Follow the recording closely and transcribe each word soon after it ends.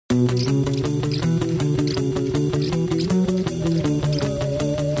The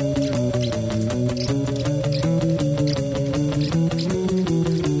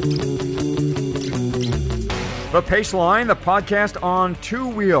Paceline, the podcast on two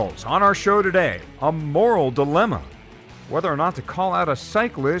wheels. On our show today, a moral dilemma. Whether or not to call out a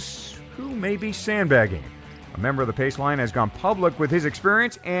cyclist who may be sandbagging. A member of the Paceline has gone public with his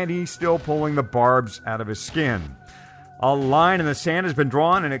experience, and he's still pulling the barbs out of his skin. A line in the sand has been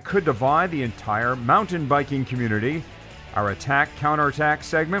drawn, and it could divide the entire mountain biking community. Our attack-counterattack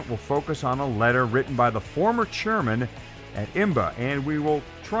segment will focus on a letter written by the former chairman at IMBA, and we will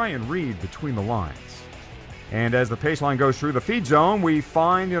try and read between the lines. And as the Paceline goes through the feed zone, we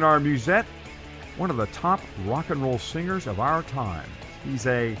find in our musette one of the top rock and roll singers of our time. He's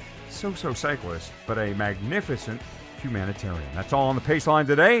a so-so cyclist, but a magnificent humanitarian. That's all on the Paceline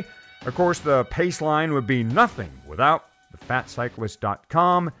today. Of course, the Paceline would be nothing without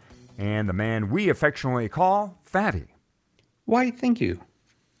thefatcyclist.com and the man we affectionately call Fatty. Why, thank you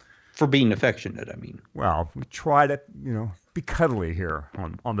for being affectionate, I mean. Well, we try to, be cuddly here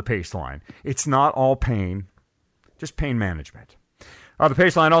on the Paceline. It's not all pain. Just pain management. The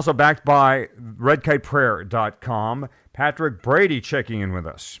Paceline also backed by redkiteprayer.com. Patrick Brady checking in with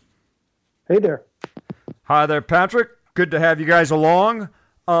us. Hey there. Hi there, Patrick. Good to have you guys along.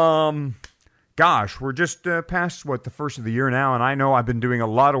 Gosh, we're just past, the first of the year now, and I know I've been doing a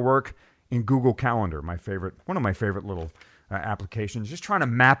lot of work in Google Calendar, one of my favorite little applications, just trying to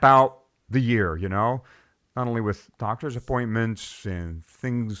map out the year, not only with doctor's appointments and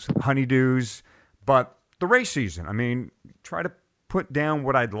things, honeydews, but the race season. I mean, try to put down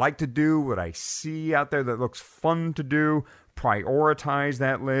what I'd like to do, what I see out there that looks fun to do, prioritize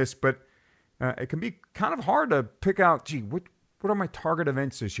that list. But it can be kind of hard to pick out, what are my target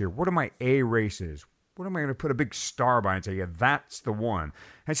events this year? What are my A races? What am I going to put a big star by and say, yeah, that's the one?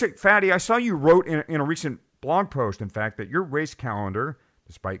 And so, Fatty, I saw you wrote in a recent blog post, in fact, that your race calendar,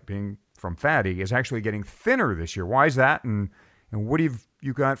 despite being from Fatty, is actually getting thinner this year. Why is that? And what have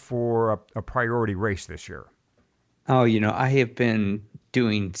you got for a priority race this year? Oh, I have been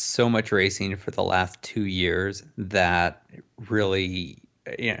doing so much racing for the last 2 years that really,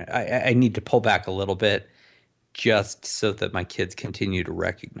 I need to pull back a little bit just so that my kids continue to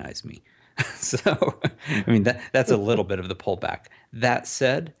recognize me. So, I mean, that's a little bit of the pullback. That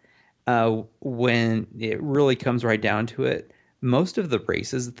said, when it really comes right down to it, most of the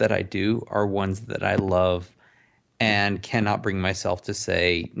races that I do are ones that I love and cannot bring myself to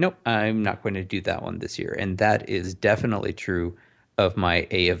say, nope, I'm not going to do that one this year. And that is definitely true of my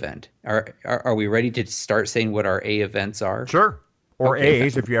A event. Are we ready to start saying what our A events are? Sure. Or okay.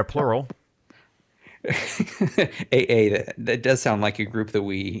 A's if you have plural. AA, that does sound like a group that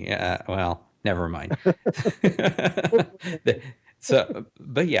we, never mind.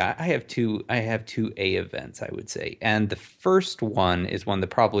 But yeah, I have two A events, I would say. And the first one is one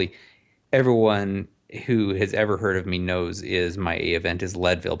that probably everyone who has ever heard of me knows is my A event is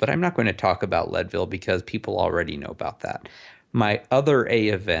Leadville. But I'm not going to talk about Leadville because people already know about that. My other A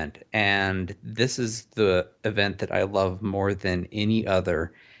event, and this is the event that I love more than any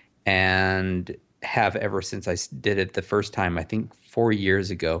other, and have ever since I did it the first time, I think 4 years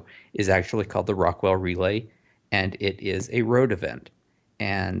ago, is actually called the Rockwell Relay, and it is a road event.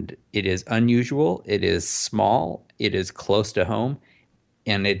 And it is unusual, it is small, it is close to home,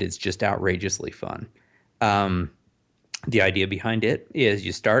 and it is just outrageously fun. The idea behind it is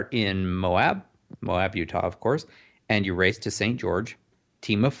you start in Moab, Utah, of course, and you race to St. George,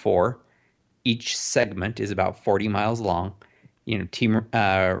 team of 4. Each segment is about 40 miles long. Team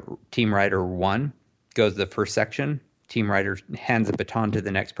rider 1 goes the first section. Team rider hands a baton to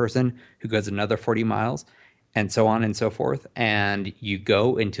the next person who goes another 40 miles, and so on and so forth. And you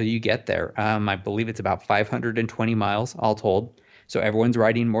go until you get there. I believe it's about 520 miles all told. So everyone's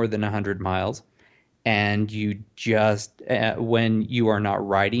riding more than 100 miles. And you just, when you are not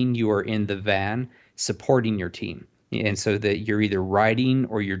riding, you are in the van supporting your team. And so that you're either riding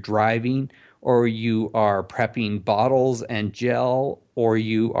or you're driving, or you are prepping bottles and gel, or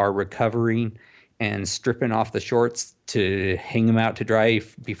you are recovering and stripping off the shorts to hang them out to dry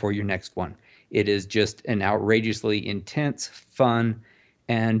before your next one. It is just an outrageously intense, fun,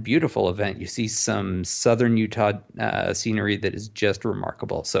 and beautiful event. You see some southern Utah scenery that is just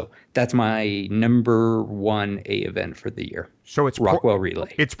remarkable. So that's my number 1 A event for the year. So it's Rockwell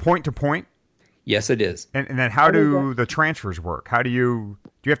Relay. It's point to point? Yes, it is. And then how do the transfers work? Do you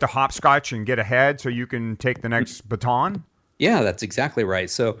have to hopscotch and get ahead so you can take the next baton? Yeah, that's exactly right.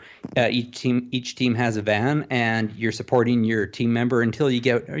 So each team has a van, and you're supporting your team member until you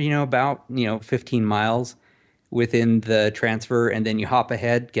get about 15 miles. within the transfer, and then you hop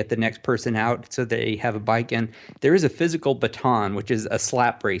ahead, get the next person out so they have a bike. And there is a physical baton, which is a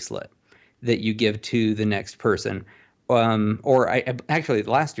slap bracelet that you give to the next person. Actually,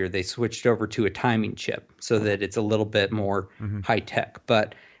 last year they switched over to a timing chip so that it's a little bit more high tech.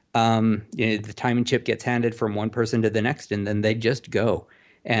 But the timing chip gets handed from one person to the next, and then they just go.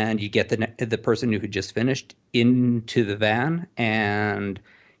 And you get the person who had just finished into the van, and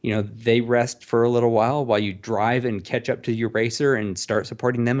they rest for a little while you drive and catch up to your racer and start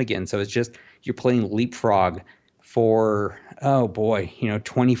supporting them again. So it's just you're playing leapfrog for, oh boy,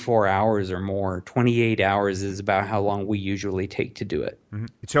 24 hours or more. 28 hours is about how long we usually take to do it.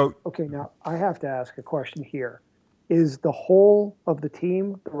 So, Okay, now I have to ask a question here. Is the whole of the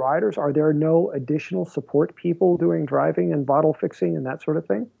team, the riders, are there no additional support people doing driving and bottle fixing and that sort of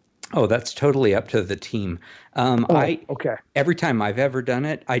thing? Oh, that's totally up to the team. Okay. Every time I've ever done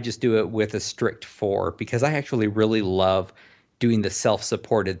it, I just do it with a strict 4 because I actually really love doing the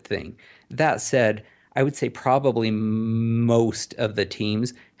self-supported thing. That said, I would say probably most of the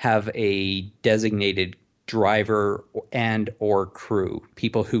teams have a designated driver and or crew,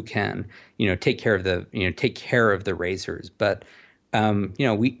 people who can, take care of the racers. But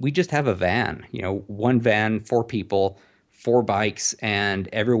we just have a van, one van, 4 people, 4 bikes, and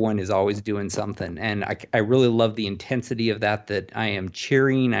everyone is always doing something. And I really love the intensity of that I am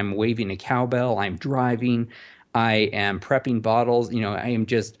cheering, I'm waving a cowbell, I'm driving, I am prepping bottles. I am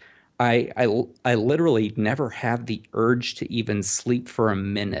just, I literally never have the urge to even sleep for a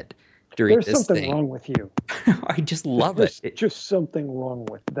minute during There's this something thing. wrong with you. I just love There's it. just something wrong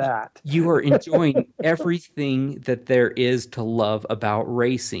with that. You are enjoying everything that there is to love about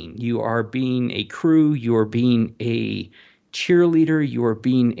racing. You are being a crew, you are being a cheerleader, you are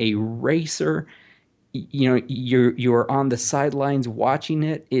being a racer. You're on the sidelines watching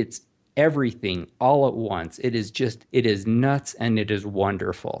it. It's everything all at once. It is nuts and it is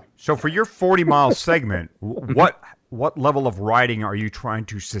wonderful. so for your 40-mile segment, what level of riding are you trying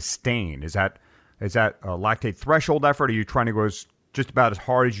to sustain? Is that a lactate threshold effort? Are you trying to go just about as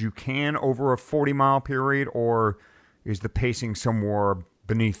hard as you can over a 40-mile period, or is the pacing somewhere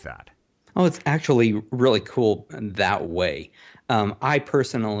beneath that? Oh, it's actually really cool that way. I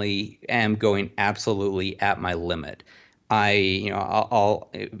personally am going absolutely at my limit. Let's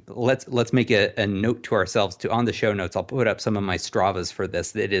make a note to ourselves on the show notes. I'll put up some of my Stravas for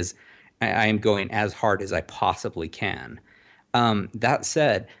this. That is, I am going as hard as I possibly can. That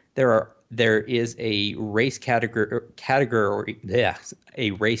said, there is a race category,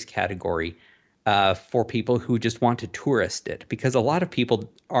 a race category for people who just want to tourist it, because a lot of people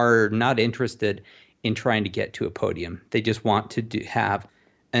are not interested in trying to get to a podium. They just want to have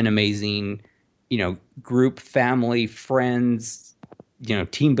an amazing, group, family, friends,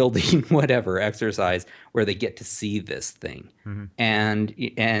 team building, whatever exercise where they get to see this thing.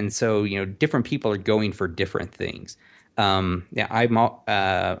 And so, different people are going for different things. I'm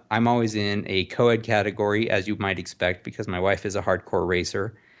always in a co-ed category, as you might expect, because my wife is a hardcore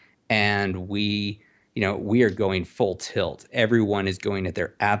racer, and we are going full tilt. Everyone is going at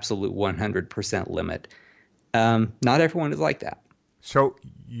their absolute 100% limit. Not everyone is like that. So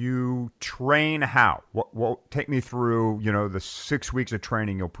you train how? What take me through, the 6 weeks of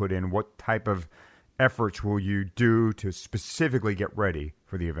training you'll put in. What type of efforts will you do to specifically get ready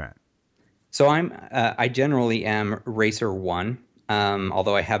for the event? So I generally am racer 1,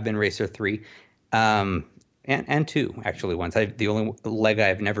 although I have been racer 3, and 2 actually once. The only leg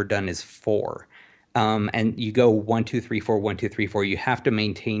I've never done is 4. And you go 1, 2, 3, 4, 1, 2, 3, 4. You have to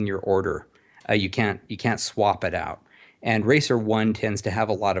maintain your order. You can't swap it out. And racer 1 tends to have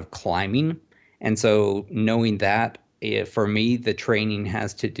a lot of climbing, and so knowing that, for me, the training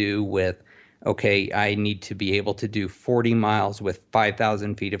has to do with, okay, I need to be able to do 40 miles with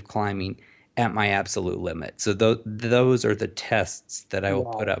 5,000 feet of climbing at my absolute limit. So those are the tests that I will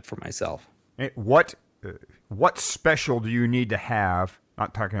put up for myself. What special do you need to have?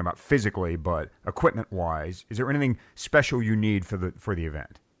 Not talking about physically, but equipment-wise. Is there anything special you need for the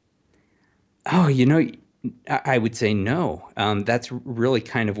event? Oh, I would say no. That's really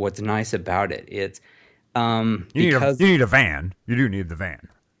kind of what's nice about it. It's you need a van. You do need the van.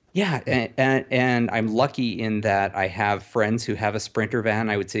 Yeah, and I'm lucky in that I have friends who have a Sprinter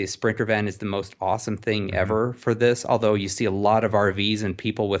van. I would say a Sprinter van is the most awesome thing ever for this, although you see a lot of RVs, and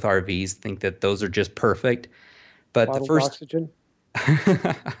people with RVs think that those are just perfect. But Bottled the first oxygen.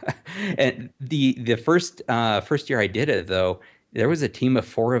 and the first year I did it, though, there was a team of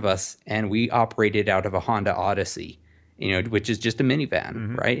 4 of us, and we operated out of a Honda Odyssey, which is just a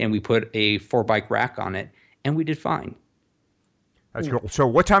minivan, right? And we put a 4-bike rack on it, and we did fine. That's cool. So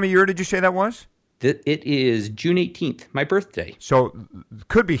what time of year did you say that was? It is June 18th, my birthday. So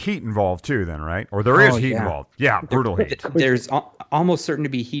could be heat involved too then, right? Or there is heat yeah. involved. Yeah, brutal heat. There's almost certain to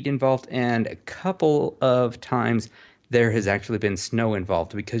be heat involved, and a couple of times there has actually been snow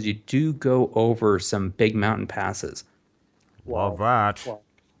involved because you do go over some big mountain passes. Love that. Wow.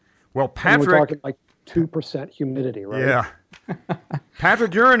 Well, And Patrick. we're talking like 2% humidity, right? Yeah.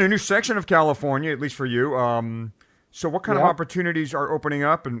 Patrick, you're in a new section of California, at least for you. So what kind of opportunities are opening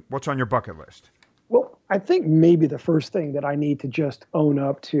up, and what's on your bucket list? Well, I think maybe the first thing that I need to just own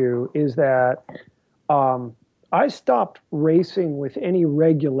up to is that I stopped racing with any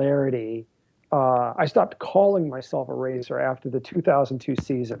regularity. I stopped calling myself a racer after the 2002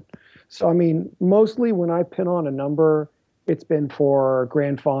 season. So, I mean, mostly when I pin on a number, it's been for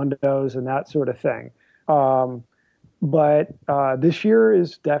Grand Fondos and that sort of thing. But this year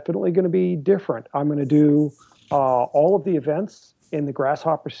is definitely going to be different. I'm going to do all of the events in the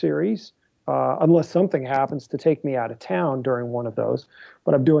Grasshopper Series, unless something happens to take me out of town during one of those.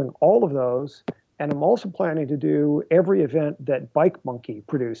 But I'm doing all of those, and I'm also planning to do every event that Bike Monkey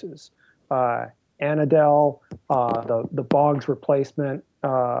produces. Annadel, the Boggs replacement.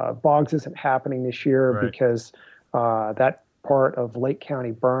 Boggs isn't happening this year because that part of Lake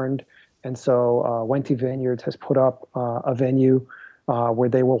County burned. And so Wente Vineyards has put up a venue where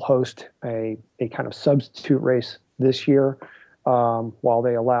they will host a kind of substitute race this year while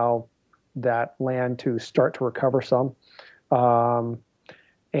they allow that land to start to recover some.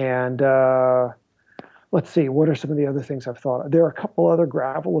 Let's see, what are some of the other things I've thought of? There are a couple other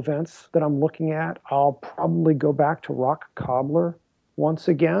gravel events that I'm looking at. I'll probably go back to Rock Cobbler once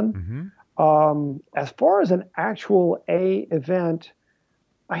again. As far as an actual A event,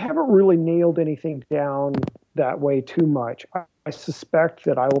 I haven't really nailed anything down that way too much. I suspect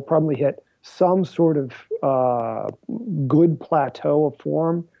that I will probably hit some sort of good plateau of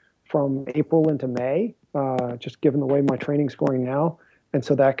form from April into May, just given the way my training's going now. And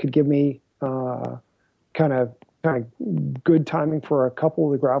so that could give me kind of good timing for a couple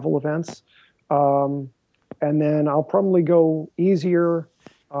of the gravel events. And then I'll probably go easier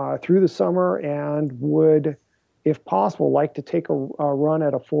through the summer and would, if possible, like to take a run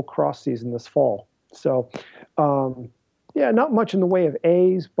at a full cross season this fall. So, not much in the way of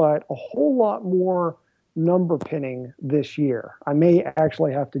A's, but a whole lot more number pinning this year. I may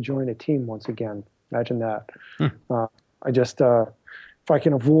actually have to join a team once again. Imagine that. I just, if I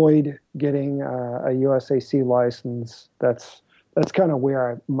can avoid getting a USAC license, that's kind of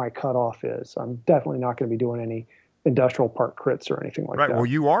where my cutoff is. I'm definitely not going to be doing any industrial park crits or anything like that. Right. Well,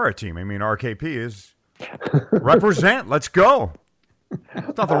 you are a team. I mean, RKP is represent. Let's go.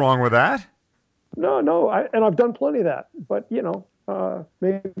 There's nothing wrong with that. No. And I've done plenty of that. But,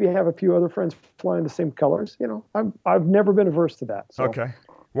 maybe have a few other friends flying the same colors. I've never been averse to that. So. Okay.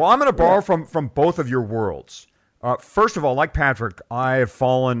 Well, I'm going to borrow from both of your worlds. First of all, like Patrick, I have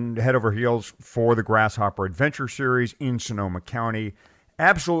fallen head over heels for the Grasshopper Adventure Series in Sonoma County.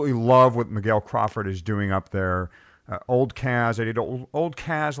 Absolutely love what Miguel Crawford is doing up there. Old Kaz, I did Old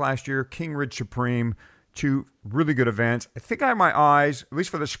Kaz last year, King Ridge Supreme, two really good events. I think I have my eyes, at least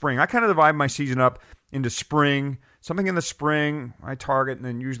for the spring. I kind of divide my season up into spring, something in the spring I target, and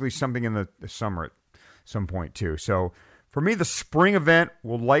then usually something in the summer at some point too. So for me, the spring event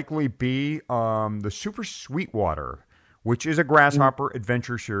will likely be the Super Sweetwater, which is a Grasshopper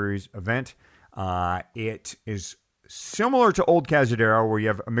Adventure Series event. It is similar to Old Cazadero, where you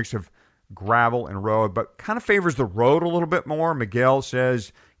have a mix of gravel and road, but kind of favors the road a little bit more. Miguel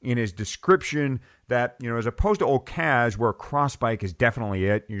says in his description that, as opposed to Old Kaz, where a cross bike is definitely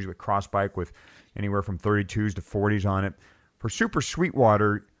it, usually a cross bike with anywhere from 32s to 40s on it. For Super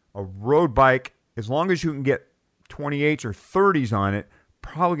Sweetwater, a road bike, as long as you can get 28s or 30s on it,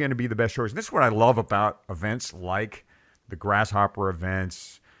 probably going to be the best choice. And this is what I love about events like the Grasshopper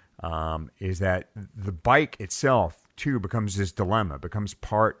events, is that the bike itself, too, becomes this dilemma, becomes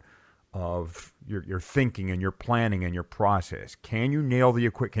part of your thinking and your planning and your process. Can you nail the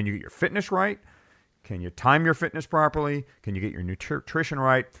equipment? Can you get your fitness right? Can you time your fitness properly? Can you get your nutrition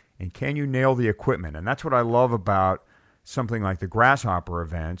right? And can you nail the equipment? And that's what I love about something like the Grasshopper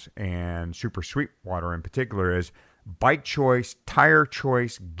events and Super Sweetwater in particular is bike choice, tire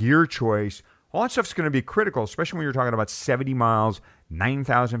choice, gear choice. All that stuff's going to be critical, especially when you're talking about 70 miles,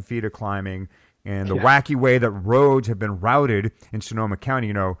 9,000 feet of climbing, and the wacky way that roads have been routed in Sonoma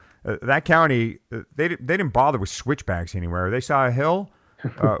County. That county, they didn't bother with switchbacks anywhere. They saw a hill.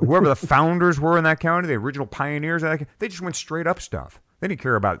 Whoever the founders were in that county, the original pioneers, they just went straight up stuff. They didn't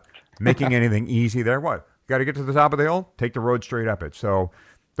care about making anything easy there. What? Got to get to the top of the hill? Take the road straight up it. So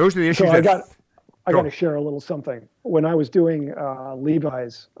those are the issues. So I got to share a little something. When I was doing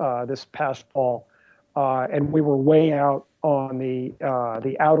Levi's this past fall, and we were way out on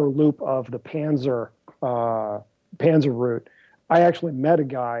the outer loop of the Panzer route. I actually met a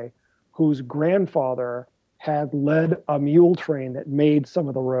guy whose grandfather had led a mule train that made some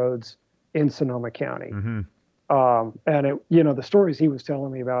of the roads in Sonoma County. Mm-hmm. And the stories he was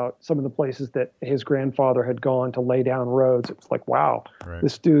telling me about some of the places that his grandfather had gone to lay down roads, it was like, wow, Right.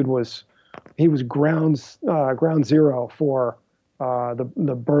 This dude was ground zero for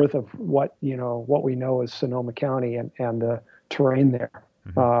the birth of what we know as Sonoma County and the terrain there.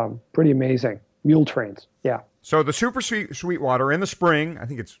 Mm-hmm. Pretty amazing. Mule trains. Yeah. So the Super Sweetwater in the spring, I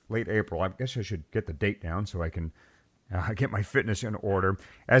think it's late April. I guess I should get the date down so I can get my fitness in order.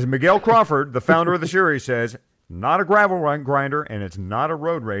 As Miguel Crawford, the founder of the series, says, not a gravel grinder and it's not a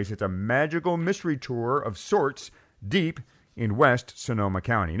road race. It's a magical mystery tour of sorts deep in West Sonoma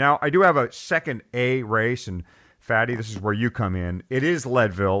County. Now, I do have a second A race, and Fatty, this is where you come in. It is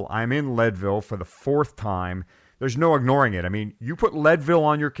Leadville. I'm in Leadville for the fourth time. There's no ignoring it. I mean, you put Leadville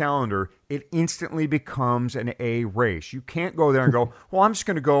on your calendar, it instantly becomes an A race. You can't go there and go, well, I'm just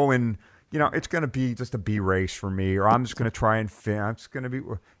going to go and, it's going to be just a B race for me, or I'm just going to try and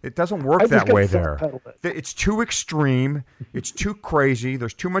it doesn't work that way there. It's too extreme. It's too crazy.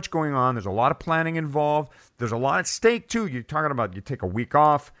 There's too much going on. There's a lot of planning involved. There's a lot at stake, too. You're talking about you take a week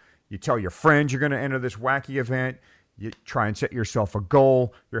off. You tell your friends you're going to enter this wacky event. You try and set yourself a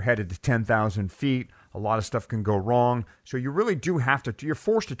goal. You're headed to 10,000 feet. A lot of stuff can go wrong. So you really do have to, you're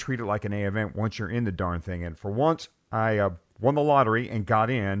forced to treat it like an A event once you're in the darn thing. And for once, I won the lottery and got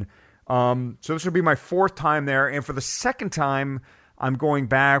in. So this will be my fourth time there. And for the second time, I'm going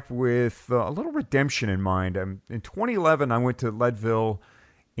back with a little redemption in mind. In 2011, I went to Leadville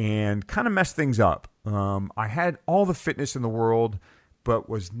and kind of messed things up. I had all the fitness in the world, but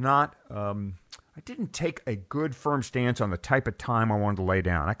was not... I didn't take a good firm stance on the type of time I wanted to lay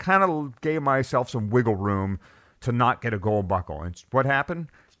down. I kind of gave myself some wiggle room to not get a gold buckle. And what happened?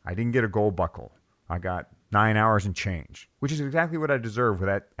 I didn't get a gold buckle. I got 9 hours and change, which is exactly what I deserve with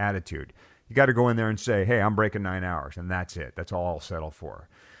that attitude. You got to go in there and say, hey, I'm breaking 9 hours, and that's it. That's all I'll settle for.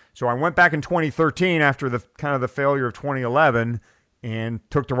 So I went back in 2013 after the failure of 2011 and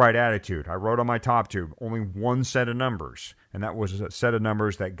took the right attitude. I wrote on my top tube only one set of numbers, and that was a set of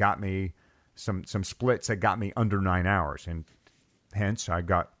numbers that got me some splits that got me under 9 hours, and hence I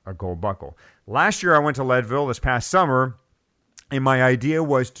got a gold buckle. Last year I went to Leadville this past summer, and my idea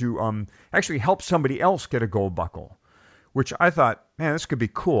was to actually help somebody else get a gold buckle, which I thought, man, this could be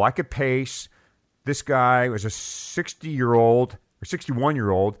cool. I could pace. This guy was a 60-year-old or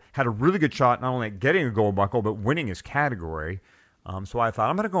 61-year-old, had a really good shot not only at getting a gold buckle, but winning his category. So I thought,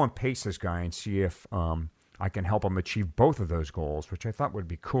 I'm going to go and pace this guy and see if I can help him achieve both of those goals, which I thought would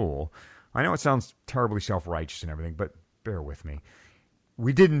be cool. I know it sounds terribly self-righteous and everything, but bear with me.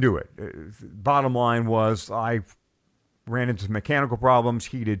 We didn't do it. Bottom line was I ran into some mechanical problems.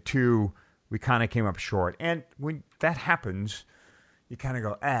 He did too. We kind of came up short. And when that happens, you kind of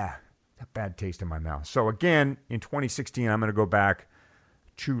go, that bad taste in my mouth. So again, in 2016, I'm going to go back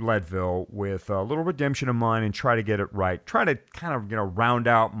to Leadville with a little redemption in mind and try to get it right. Try to kind of, round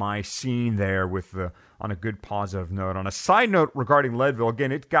out my scene there on a good positive note. On a side note regarding Leadville,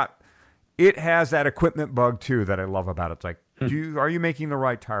 again, it has that equipment bug, too, that I love about it. It's like, are you making the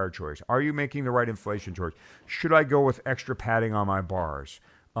right tire choice? Are you making the right inflation choice? Should I go with extra padding on my bars?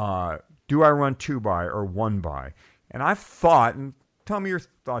 Do I run 2x or 1x? And I've thought, and tell me your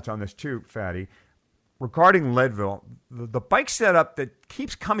thoughts on this, too, Fatty, regarding Leadville, the bike setup that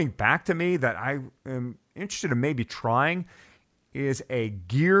keeps coming back to me that I am interested in maybe trying is a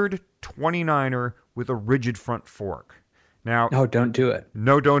geared 29er with a rigid front fork. Now, no, don't do it.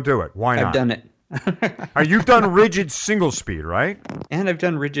 No, don't do it. Why not? I've done it. You've done rigid single speed, right? And I've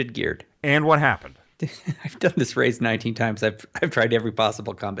done rigid geared. And what happened? I've done this race 19 times. I've tried every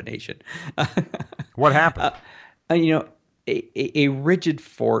possible combination. What happened? A rigid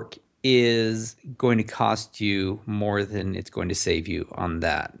fork is going to cost you more than it's going to save you on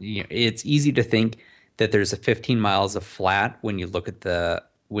that. It's easy to think that there's a 15 miles of flat when you look at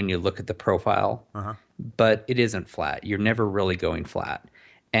the profile. Uh-huh. But it isn't flat. You're never really going flat.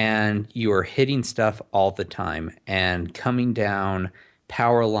 And you are hitting stuff all the time and coming down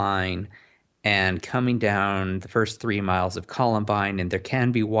power line and coming down the first 3 miles of Columbine, and there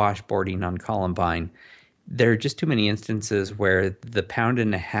can be washboarding on Columbine. There are just too many instances where the pound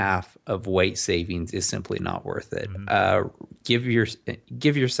and a half of weight savings is simply not worth it. Mm-hmm.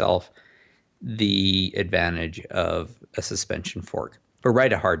 Give yourself the advantage of a suspension fork. Or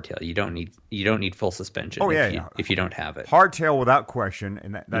ride a hardtail. You don't need full suspension. If you don't have it. Hardtail without question,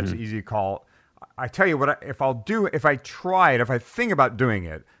 and that's an easy call. I tell you what, if I think about doing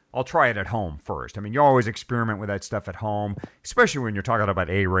it, I'll try it at home first. I mean, you always experiment with that stuff at home, especially when you're talking about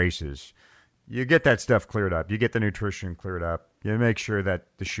A races. You get that stuff cleared up. You get the nutrition cleared up. You make sure that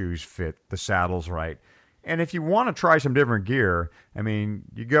the shoes fit, the saddle's right. And if you want to try some different gear, I mean,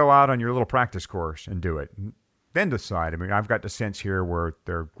 you go out on your little practice course and do it. Then decide. I mean, I've got descents here where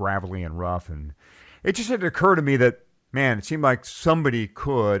they're gravelly and rough. And it just had occurred to me that, man, it seemed like somebody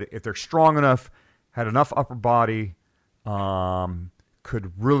could, if they're strong enough, had enough upper body,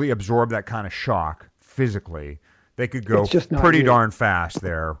 could really absorb that kind of shock physically. They could go pretty darn fast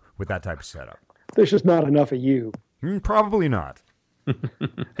there with that type of setup. There's just not enough of you. Probably not.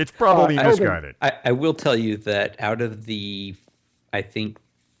 It's probably misguided. I will tell you that out of the, I think,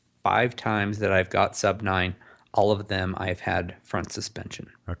 5 times that I've got sub 9, all of them I've had front suspension.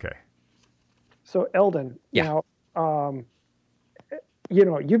 Okay. So Eldon, now,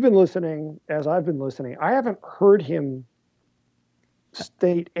 you've been listening as I've been listening. I haven't heard him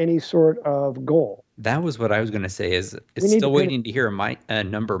state any sort of goal. That was what I was going to say. Is still waiting to hear a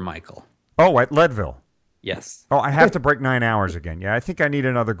number, Michael. Oh, at Leadville. Yes. Oh, I have to break 9 hours again. Yeah, I think I need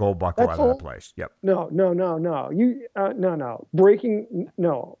another gold buckle out of that place. Yep. No. You breaking.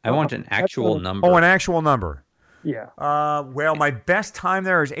 No. I want an actual number. Oh, an actual number. Yeah. Well, my best time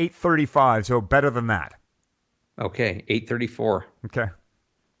there is 8:35, so better than that. Okay, 8:34. Okay.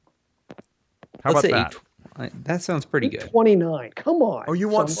 How about that? That sounds pretty good. 8:29. Come on. Oh, you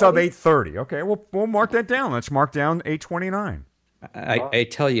want sub 8:30? Okay, we'll mark that down. Let's mark down 8:29. I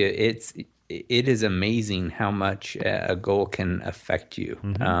tell you, it is amazing how much a goal can affect you.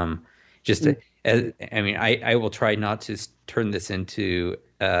 I will try not to turn this into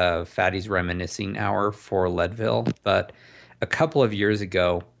Fatty's reminiscing hour for Leadville, but a couple of years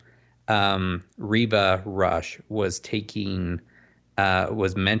ago, Reba Rush was mentoring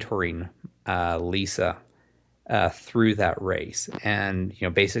Lisa through that race, and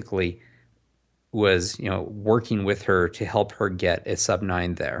basically was working with her to help her get a sub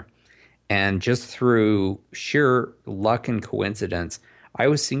 9 there. And just through sheer luck and coincidence, I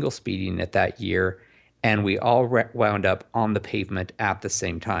was single speeding at that year, and we all wound up on the pavement at the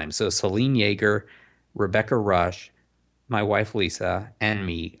same time. So Celine Yeager, Rebecca Rush, my wife Lisa, and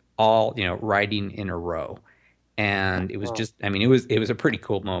me all riding in a row. And it was just, it was a pretty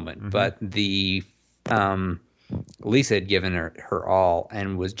cool moment. But the Lisa had given her all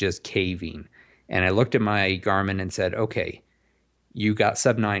and was just caving. And I looked at my Garmin and said, okay, you got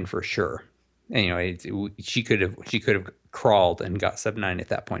sub 9 for sure. And, she could have crawled and got sub 9 at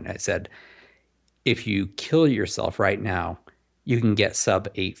that point. I said, if you kill yourself right now, you can get sub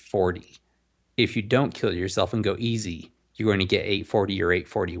 840. If you don't kill yourself and go easy, you're going to get 840 or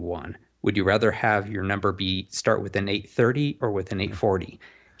 841. Would you rather have your number start with an 830 or with an 840?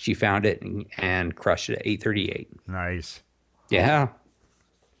 She found it and crushed it at 838. Nice. Yeah.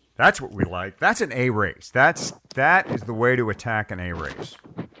 That's what we like. That's an A race. That is the way to attack an A race.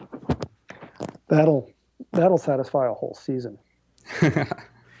 That'll satisfy a whole season.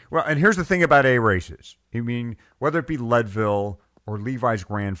 Well, and here's the thing about A races. I mean, whether it be Leadville or Levi's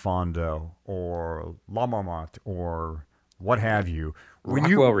Grand Fondo or La Marmotte or what have you.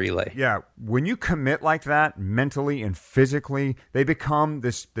 Rockwell Relay. Yeah. When you commit like that mentally and physically, they become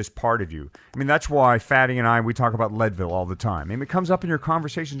this part of you. I mean, that's why Fatty and we talk about Leadville all the time. I mean, it comes up in your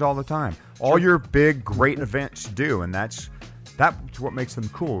conversations all the time. All your big, great events do, and that's what makes them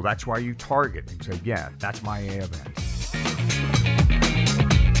cool. That's why you target and say, yeah, that's my A event.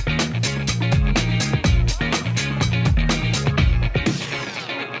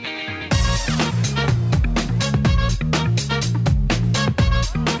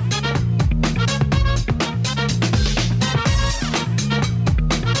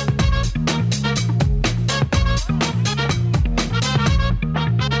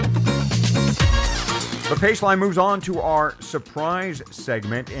 Paceline moves on to our surprise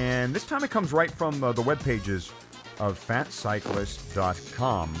segment, and this time it comes right from the web pages of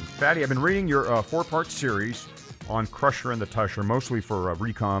fatcyclist.com. Fatty, I've been reading your 4-part series on Crusher and the Tusher, mostly for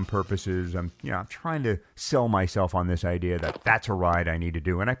recon purposes. I'm trying to sell myself on this idea that that's a ride I need to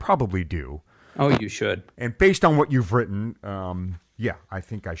do, and I probably do. Oh, you should. And based on what you've written, I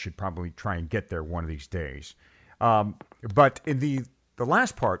think I should probably try and get there one of these days. But in the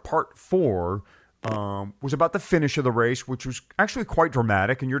last part 4, was about the finish of the race, which was actually quite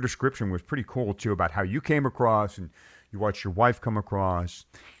dramatic, and your description was pretty cool, too, about how you came across and you watched your wife come across.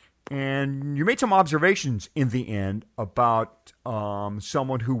 And you made some observations in the end about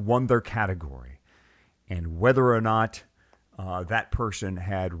someone who won their category and whether or not that person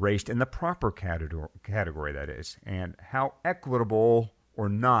had raced in the proper category, that is, and how equitable or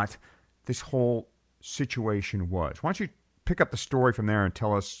not this whole situation was. Why don't you pick up the story from there and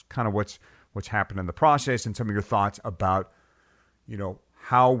tell us kind of what's happened in the process and some of your thoughts about,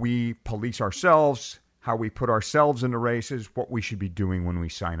 how we police ourselves, how we put ourselves into races, what we should be doing when we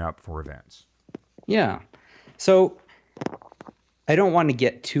sign up for events. Yeah. So I don't want to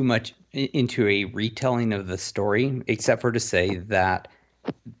get too much into a retelling of the story, except for to say that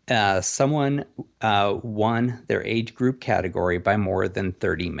someone won their age group category by more than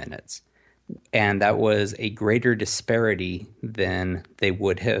 30 minutes. And that was a greater disparity than they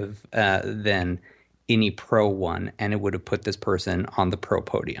would have, than any pro won. And it would have put this person on the pro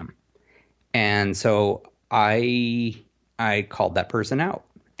podium. And so I called that person out.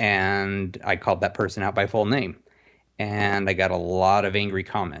 And I called that person out by full name. And I got a lot of angry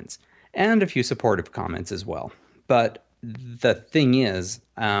comments and a few supportive comments as well. But the thing is,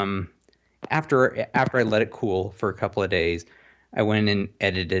 after I let it cool for a couple of days, I went and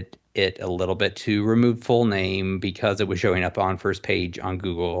edited it a little bit to remove full name because it was showing up on first page on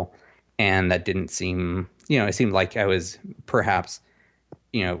Google. And that didn't seem, it seemed like I was perhaps,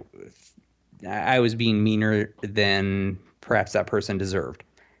 I was being meaner than perhaps that person deserved.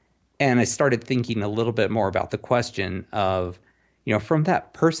 And I started thinking a little bit more about the question of, from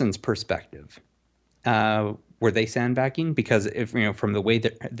that person's perspective, were they sandbagging? Because if, from the way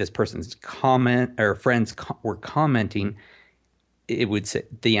that this person's comment or friends were commenting,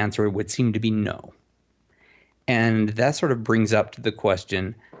 the answer would seem to be no. And that sort of brings up to the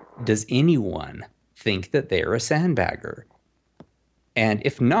question, does anyone think that they're a sandbagger? And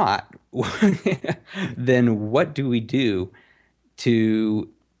if not, then what do we do to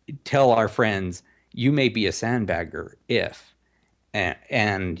tell our friends, you may be a sandbagger if,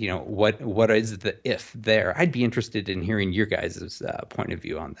 and what is the if there? I'd be interested in hearing your guys' point of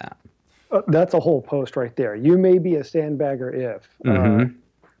view on that. That's a whole post right there. You may be a sandbagger if. Mm-hmm.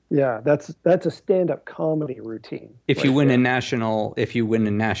 Yeah, that's a stand-up comedy routine. If you win a national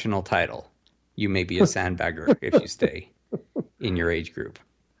title, you may be a sandbagger if you stay in your age group.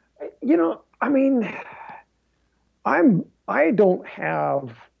 I mean, I don't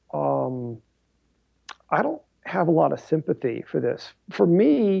have a lot of sympathy for this. For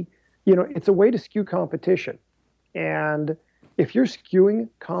me, it's a way to skew competition. And if you're skewing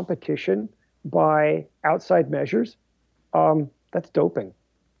competition by outside measures, that's doping.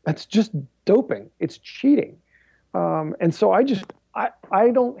 That's just doping. It's cheating. And so I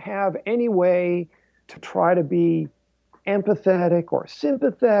don't have any way to try to be empathetic or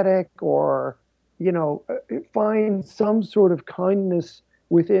sympathetic or, find some sort of kindness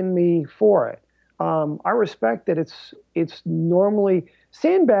within me for it. I respect that it's normally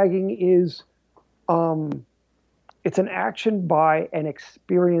sandbagging is, it's an action by an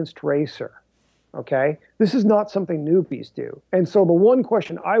experienced racer. Okay. This is not something newbies do. And so the one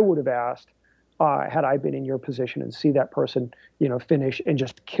question I would have asked, had I been in your position and see that person, finish and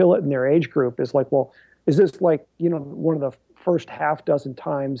just kill it in their age group is like, well, is this like, one of the first half dozen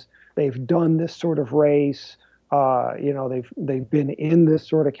times they've done this sort of race? They've been in this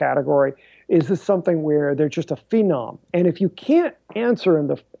sort of category. Is this something where they're just a phenom? And if you can't answer in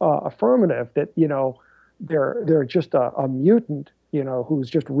the affirmative that, they're just a mutant, who's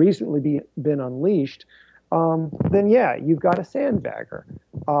just recently been unleashed, then yeah, you've got a sandbagger.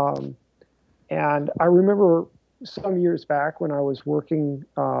 And I remember some years back when I was working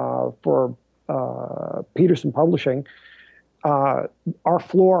for Peterson Publishing, our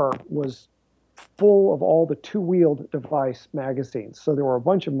floor was full of all the two-wheeled device magazines. So there were a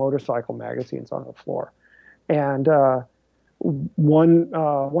bunch of motorcycle magazines on the floor. And one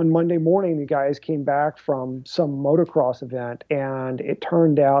Monday morning, the guys came back from some motocross event, and it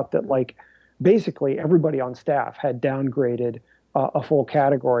turned out that basically everybody on staff had downgraded a full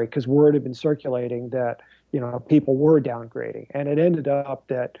category because word had been circulating that people were downgrading, and it ended up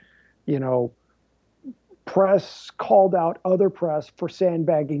that press called out other press for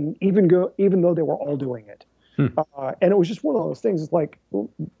sandbagging, even though they were all doing it. And it was just one of those things. It's like, well,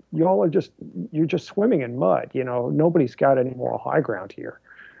 you're just swimming in mud. Nobody's got any moral high ground here.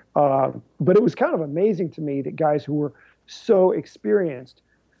 But it was kind of amazing to me that guys who were so experienced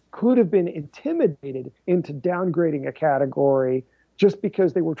could have been intimidated into downgrading a category just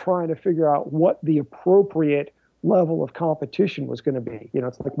because they were trying to figure out what the appropriate level of competition was going to be.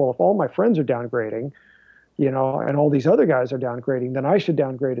 It's like, well, if all my friends are downgrading, and all these other guys are downgrading, then I should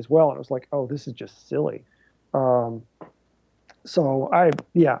downgrade as well. And it was like, oh, this is just silly. So I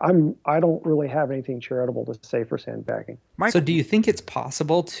don't really have anything charitable to say for sandbagging. So do you think it's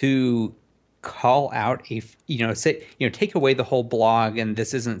possible to call out take away the whole blog, and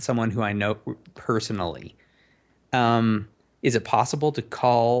this isn't someone who I know personally? Is it possible to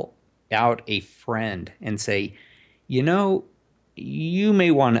call out a friend and say, you know, you may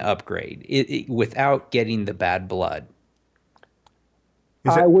want to upgrade without getting the bad blood.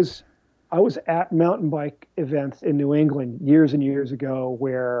 Is I it? was I was at mountain bike events in New England years and years ago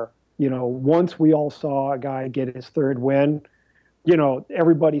where, once we all saw a guy get his third win,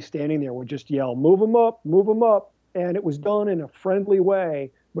 everybody standing there would just yell, move him up. And it was done in a friendly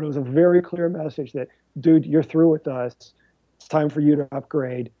way, but it was a very clear message that, dude, you're through with us. It's time for you to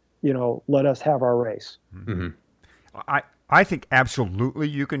upgrade. Let us have our race. Mm-hmm. I think absolutely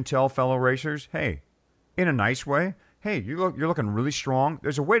you can tell fellow racers, hey, in a nice way, hey, you're looking really strong.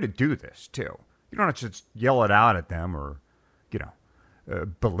 There's a way to do this too. You don't have to just yell it out at them or,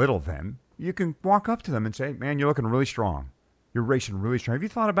 belittle them. You can walk up to them and say, man, you're looking really strong. You're racing really strong. Have you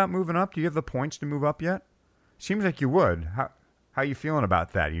thought about moving up? Do you have the points to move up yet? Seems like you would. How you feeling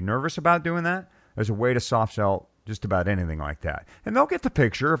about that? Are you nervous about doing that? There's a way to soft sell just about anything like that. And they'll get the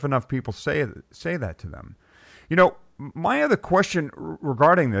picture if enough people say that to them. My other question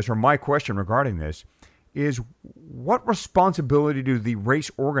regarding this, or my question regarding this, is what responsibility do the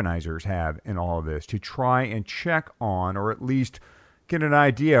race organizers have in all of this to try and check on, or at least get an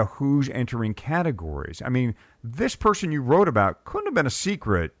idea who's entering categories? I mean, this person you wrote about couldn't have been a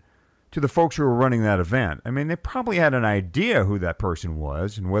secret to the folks who were running that event. I mean, they probably had an idea who that person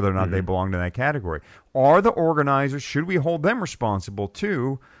was and whether or not they belonged in that category. Are the organizers, should we hold them responsible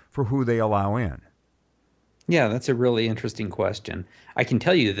too for who they allow in? Yeah, that's a really interesting question. I can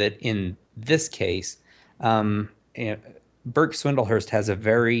tell you that in this case, Burke Swindlehurst has a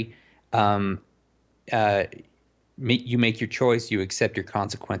very you make your choice, you accept your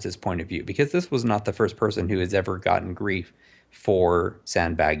consequences point of view, because this was not the first person who has ever gotten grief for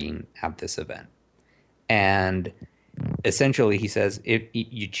sandbagging at this event. And essentially he says, if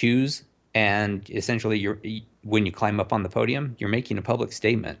you choose, and essentially when you climb up on the podium, you're making a public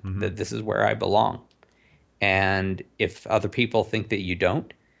statement that this is where I belong. And if other people think that you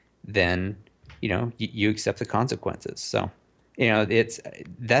don't, then you accept the consequences. So that's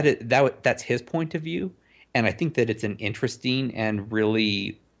his point of view, and I think that it's an interesting and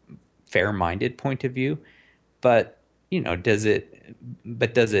really fair-minded point of view. But does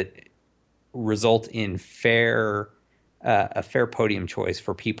it result in a fair podium choice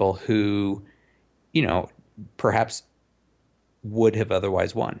for people who perhaps would have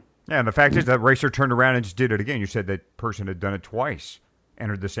otherwise won? Yeah, and the fact is that racer turned around and just did it again. You said that person had done it twice,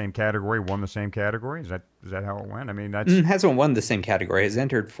 entered the same category, won the same category. Is that how it went? I mean, hasn't won the same category. Has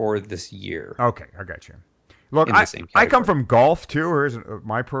entered for this year. Okay, I got you. Look, I come from golf too. Here's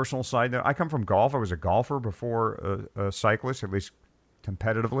my personal side. I come from golf. I was a golfer before a cyclist, at least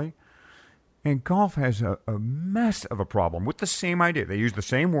competitively. And golf has a mess of a problem with the same idea. They use the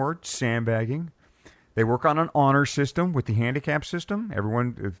same word, sandbagging. They work on an honor system with the handicap system.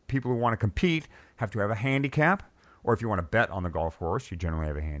 People who want to compete have to have a handicap, or if you want to bet on the golf course, you generally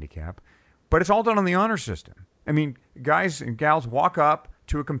have a handicap. But it's all done on the honor system. I mean, guys and gals walk up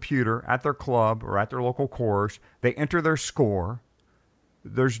to a computer at their club or at their local course. They enter their score.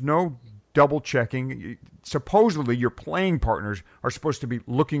 There's no double checking. Supposedly, your playing partners are supposed to be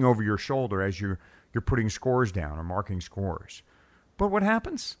looking over your shoulder as you're putting scores down or marking scores. But what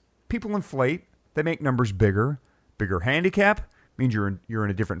happens? People inflate. They make numbers bigger. Bigger handicap means you're in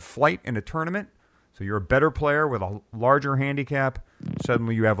a different flight in a tournament. So you're a better player with a larger handicap.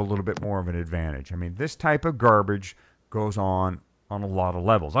 Suddenly you have a little bit more of an advantage. I mean, this type of garbage goes on a lot of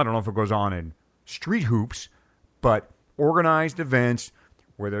levels. I don't know if it goes on in street hoops, but organized events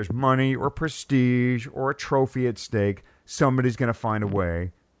where there's money or prestige or a trophy at stake, somebody's going to find a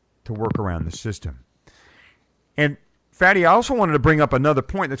way to work around the system. And, Fatty, I also wanted to bring up another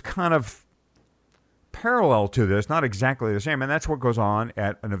point that's kind of parallel to this, not exactly the same, and that's what goes on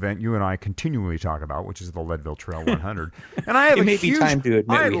at an event you and I continually talk about, which is the Leadville Trail 100. And I have it may be time to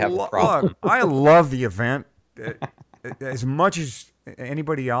admit we have a problem. I love the event as much as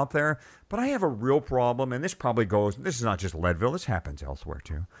anybody out there, but I have a real problem, and this is not just Leadville, this happens elsewhere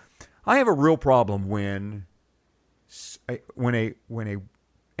too. I have a real problem when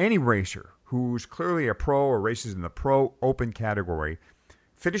any racer who's clearly a pro or races in the pro open category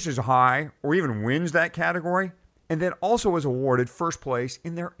finishes high or even wins that category, and then also is awarded first place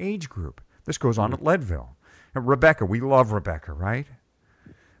in their age group. This goes on at Leadville. And Rebecca, we love Rebecca, right?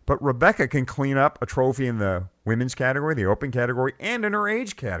 But Rebecca can clean up a trophy in the women's category, the open category, and in her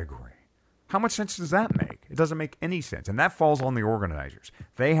age category. How much sense does that make? It doesn't make any sense. And that falls on the organizers.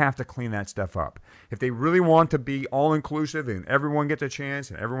 They have to clean that stuff up. If they really want to be all-inclusive and everyone gets a chance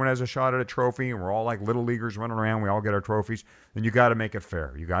and everyone has a shot at a trophy and we're all like little leaguers running around, we all get our trophies, then you got to make it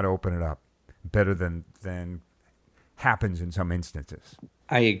fair. You got to open it up better than happens in some instances.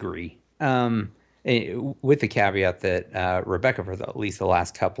 I agree. With the caveat that Rebecca, for at least the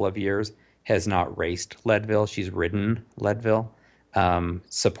last couple of years, has not raced Leadville. She's ridden Leadville,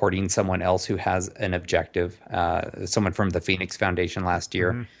 supporting someone else who has an objective. Someone from the Phoenix Foundation last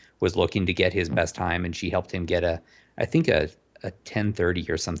year was looking to get his best time, and she helped him get I think a 10:30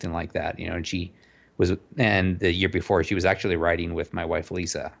 or something like that. And the year before, she was actually riding with my wife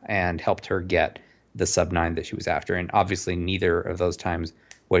Lisa and helped her get the sub 9 that she was after. And obviously, neither of those times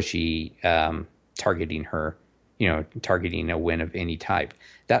was she targeting a win of any type.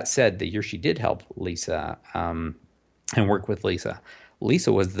 That said, the year she did help Lisa and work with Lisa,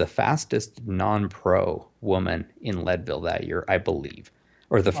 Lisa was the fastest non-pro woman in Leadville that year, I believe,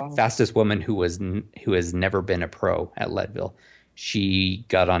 or the fastest woman who has never been a pro at Leadville. She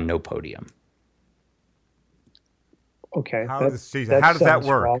got on no podium. Okay. How does that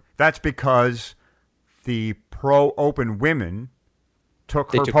work? Wrong. That's because the pro open women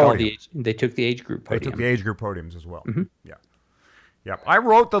took her podium. They took the age group podium. They took the age group podiums as well. Yeah. I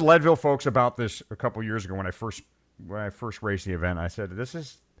wrote the Leadville folks about this a couple years ago when I first raced the event. I said this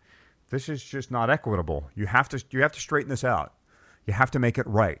is just not equitable. You have to straighten this out. You have to make it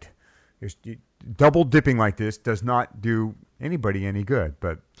right. Double dipping like this does not do anybody any good.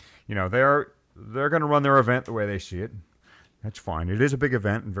 But they're going to run their event the way they see it. That's fine. It is a big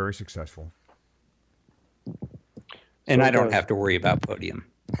event and very successful. And I don't have to worry about podium.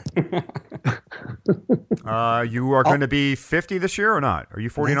 You are going to be 50 this year or not? Are you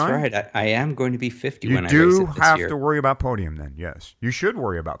 49? That's right. I am going to be 50 when I race it this year. You do have to worry about podium then, yes. You should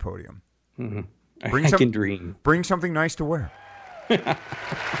worry about podium. Mm-hmm. I can dream. Bring something nice to wear.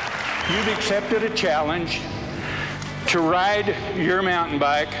 You've accepted a challenge to ride your mountain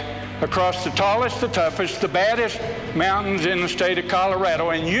bike across the tallest, the toughest, the baddest mountains in the state of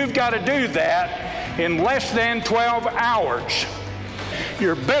Colorado, and you've got to do that in less than 12 hours.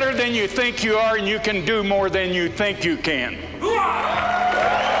 You're better than you think you are, and you can do more than you think you can.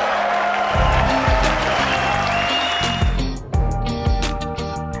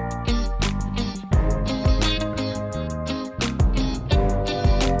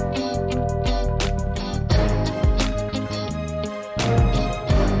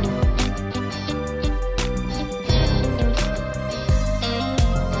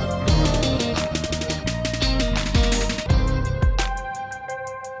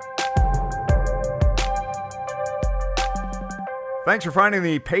 Thanks for finding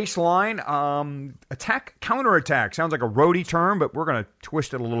the Paceline. Counterattack. Sounds like a roadie term, but we're going to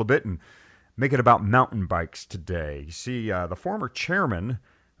twist it a little bit and make it about mountain bikes today. You see, the former chairman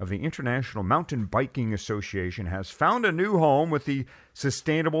of the International Mountain Biking Association has found a new home with the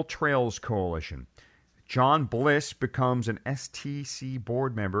Sustainable Trails Coalition. John Bliss becomes an STC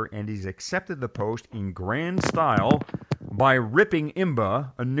board member, and he's accepted the post in grand style by ripping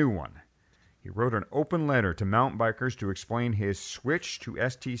IMBA a new one. He wrote an open letter to mountain bikers to explain his switch to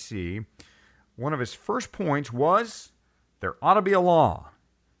STC. One of his first points was there ought to be a law,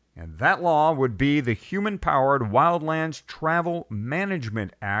 and that law would be the Human-Powered Wildlands Travel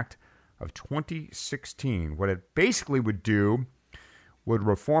Management Act of 2016. What it basically would do would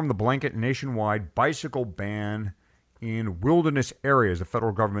reform the blanket nationwide bicycle ban in wilderness areas. The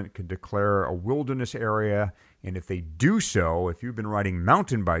federal government could declare a wilderness area, and if they do so, if you've been riding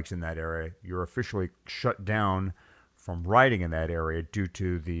mountain bikes in that area, you're officially shut down from riding in that area due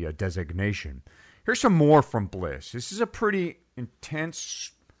to the designation. Here's some more from Bliss. This is a pretty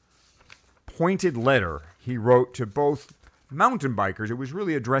intense, pointed letter he wrote to both mountain bikers. It was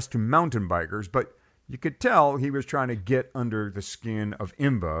really addressed to mountain bikers, but you could tell he was trying to get under the skin of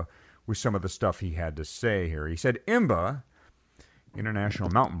IMBA with some of the stuff he had to say here. He said, IMBA, International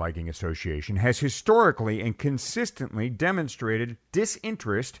Mountain Biking Association, has historically and consistently demonstrated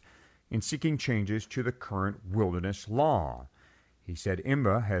disinterest in seeking changes to the current wilderness law. He said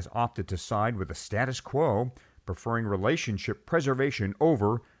IMBA has opted to side with the status quo, preferring relationship preservation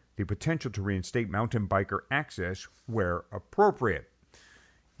over the potential to reinstate mountain biker access where appropriate.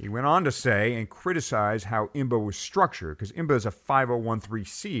 He went on to say and criticize how IMBA was structured, because IMBA is a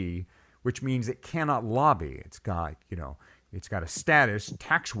 501(c), which means it cannot lobby. It's got a status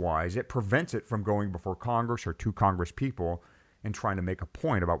tax-wise. It prevents it from going before Congress or to Congress people and trying to make a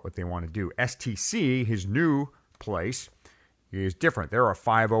point about what they want to do. STC, his new place, is different. They're a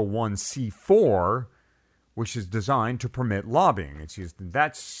 501(c)(4), which is designed to permit lobbying.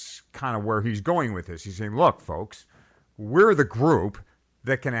 That's kind of where he's going with this. He's saying, look, folks, we're the group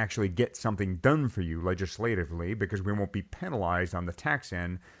that can actually get something done for you legislatively because we won't be penalized on the tax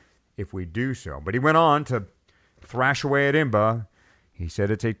end if we do so. But he went on to thrash away at IMBA. He said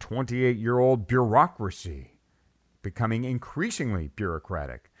it's a 28-year-old bureaucracy becoming increasingly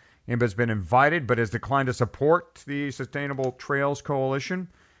bureaucratic. IMBA's been invited but has declined to support the Sustainable Trails Coalition.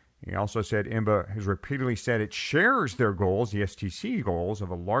 He also said IMBA has repeatedly said it shares their goals, the STC goals, of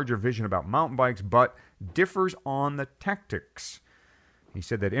a larger vision about mountain bikes, but differs on the tactics. He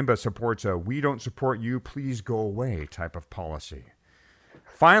said that IMBA supports a "we don't support you, please go away" type of policy.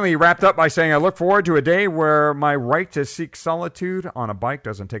 Finally, he wrapped up by saying, "I look forward to a day where my right to seek solitude on a bike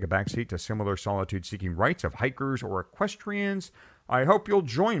doesn't take a backseat to similar solitude-seeking rights of hikers or equestrians. I hope you'll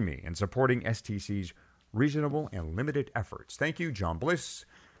join me in supporting STC's reasonable and limited efforts." Thank you, John Bliss,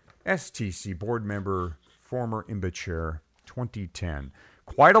 STC board member, former IMBA chair, 2010.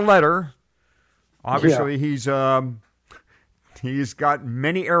 Quite a letter. Obviously, he's got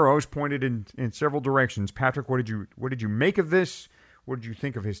many arrows pointed in several directions. Patrick, what did you make of this? What did you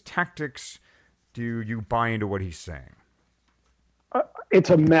think of his tactics? Do you buy into what he's saying?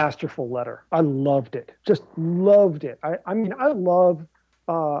 It's a masterful letter. I loved it. Just loved it. I mean, I love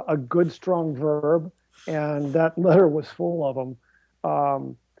a good, strong verb, and that letter was full of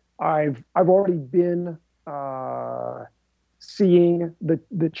them. I've already been seeing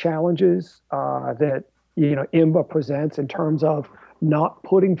the challenges that IMBA presents in terms of not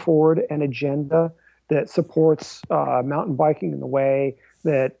putting forward an agenda that supports mountain biking in the way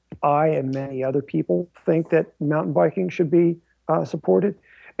that I and many other people think that mountain biking should be supported.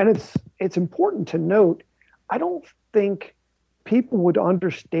 And it's important to note, I don't think people would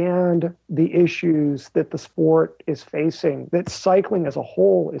understand the issues that the sport is facing, that cycling as a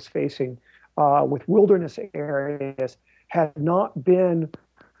whole is facing with wilderness areas, had not been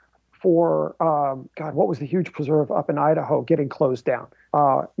for, what was the huge preserve up in Idaho getting closed down?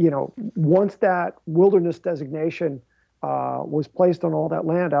 Once that wilderness designation was placed on all that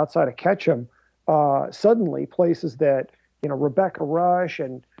land outside of Ketchum, suddenly places that, Rebecca Rush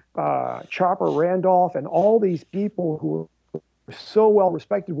and Chopper Randolph and all these people who were so well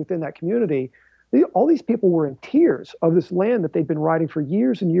respected within that community, all these people were in tears of this land that they'd been riding for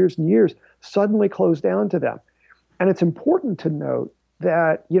years and years and years, suddenly closed down to them. And it's important to note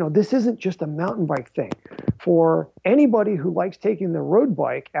that, this isn't just a mountain bike thing. For anybody who likes taking their road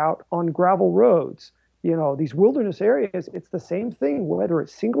bike out on gravel roads, these wilderness areas, it's the same thing, whether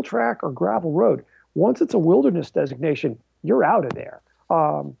it's single track or gravel road. Once it's a wilderness designation, you're out of there.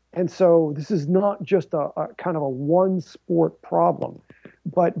 And so this is not just a kind of a one sport problem.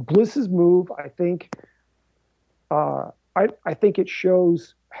 But Bliss's move, I think, I think it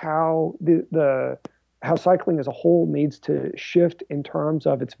shows how how cycling as a whole needs to shift in terms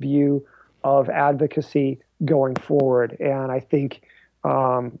of its view of advocacy going forward. And I think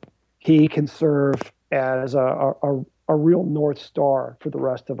he can serve as a real North Star for the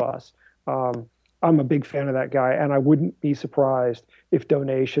rest of us. I'm a big fan of that guy, and I wouldn't be surprised if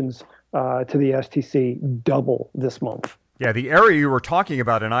donations to the STC double this month. Yeah, the area you were talking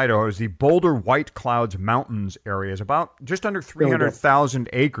about in Idaho is the Boulder White Clouds Mountains area. It's about just under 300,000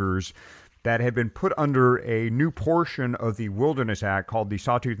 acres that had been put under a new portion of the Wilderness Act called the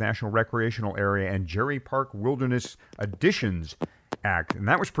Sawtooth National Recreational Area and Jerry Park Wilderness Additions Act. And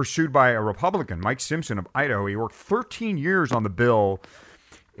that was pursued by a Republican, Mike Simpson of Idaho. He worked 13 years on the bill.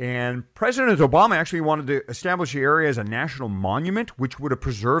 And President Obama actually wanted to establish the area as a national monument, which would have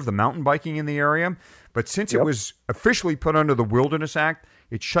preserved the mountain biking in the area. But since it was officially put under the Wilderness Act,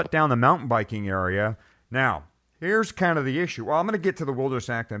 it shut down the mountain biking area. Now, here's kind of the issue. Well, I'm going to get to the Wilderness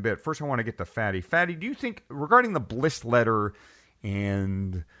Act in a bit. First, I want to get to Fatty. Fatty, do you think, regarding the Bliss letter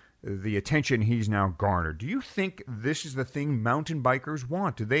and the attention he's now garnered, do you think this is the thing mountain bikers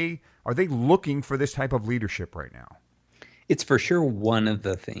want? Are they looking for this type of leadership right now? It's for sure one of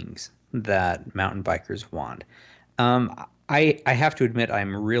the things that mountain bikers want. I have to admit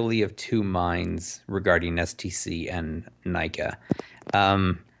I'm really of two minds regarding STC and NICA.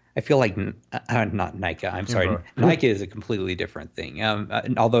 I feel like, not NICA, I'm sorry, NICA is a completely different thing.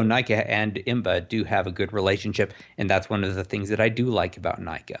 Although NICA and IMBA do have a good relationship, and that's one of the things that I do like about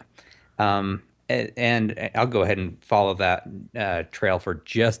NICA. And I'll go ahead and follow that trail for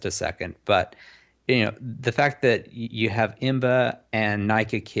just a second. But the fact that you have IMBA and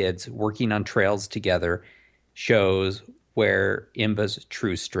NICA kids working on trails together shows where IMBA's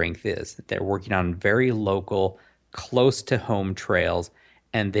true strength is. They're working on very local, close to home trails,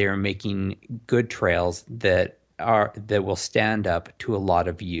 and they're making good trails that will stand up to a lot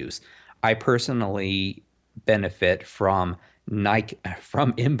of use. I personally benefit from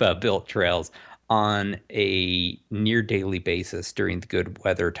IMBA built trails on a near daily basis during the good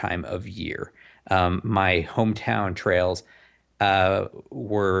weather time of year. My hometown trails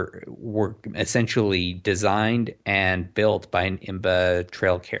were essentially designed and built by an IMBA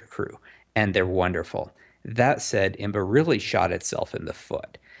trail care crew, and they're wonderful. That said, IMBA really shot itself in the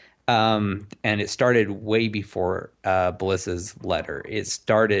foot. And it started way before Bliss's letter. It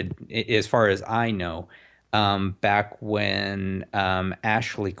started, as far as I know, back when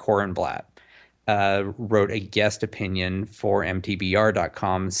Ashley Korenblatt wrote a guest opinion for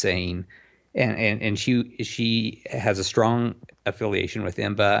MTBR.com saying, and she has a strong affiliation with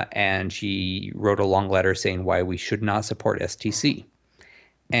IMBA, and she wrote a long letter saying why we should not support STC.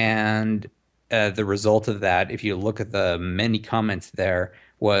 And the result of that, if you look at the many comments there,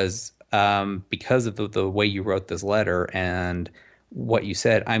 was because of the way you wrote this letter and what you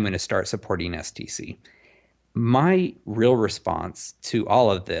said, I'm going to start supporting STC. My real response to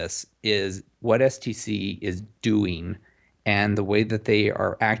all of this is what STC is doing and the way that they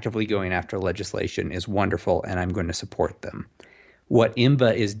are actively going after legislation is wonderful, and I'm going to support them. What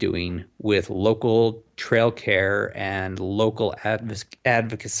IMBA is doing with local trail care and local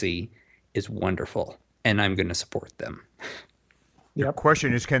advocacy is wonderful, and I'm going to support them. The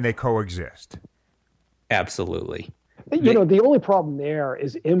question is, can they coexist? Absolutely. The only problem there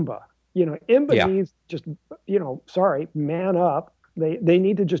is IMBA. IMBA needs just, man up. They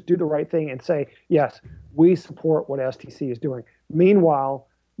need to just do the right thing and say, yes, we support what STC is doing. Meanwhile,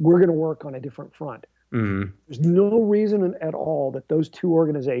 we're going to work on a different front. Mm-hmm. There's no reason at all that those two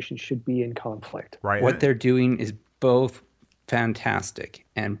organizations should be in conflict. Right. What they're doing is both fantastic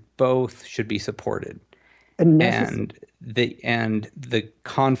and both should be supported. And the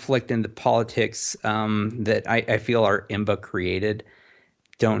conflict and the politics that I feel our IMBA created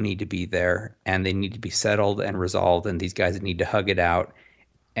don't need to be there, and they need to be settled and resolved, and these guys need to hug it out,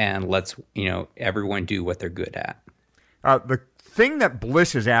 and let's everyone do what they're good at. The thing that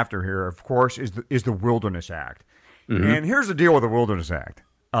Bliss is after here, of course, is the Wilderness Act. Mm-hmm. And here's the deal with the Wilderness Act.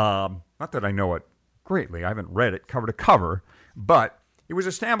 Not that I know it greatly. I haven't read it cover to cover, but it was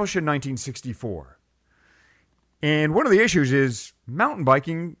established in 1964. And one of the issues is mountain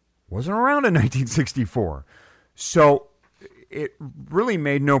biking wasn't around in 1964. So it really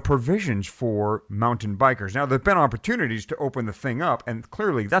made no provisions for mountain bikers. Now, there have been opportunities to open the thing up, and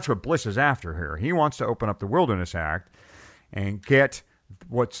clearly that's what Bliss is after here. He wants to open up the Wilderness Act and get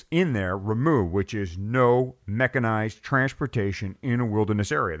what's in there removed, which is no mechanized transportation in a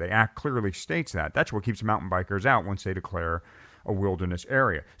wilderness area. The Act clearly states that. That's what keeps mountain bikers out once they declare a wilderness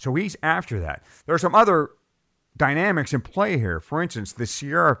area. So he's after that. There are some other dynamics in play here. For instance, the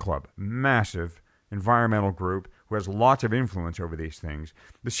Sierra Club, massive environmental group who has lots of influence over these things.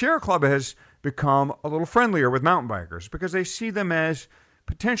 The Sierra Club has become a little friendlier with mountain bikers because they see them as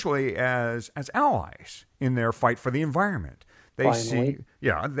potentially as allies in their fight for the environment. They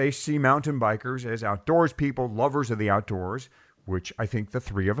see mountain bikers as outdoors people, lovers of the outdoors, which I think the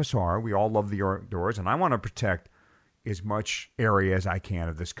three of us are. We all love the outdoors, and I want to protect as much area as I can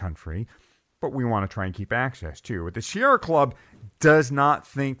of this country, but we want to try and keep access too. But the Sierra Club does not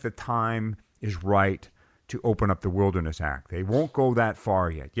think the time is right to open up the Wilderness Act. They won't go that far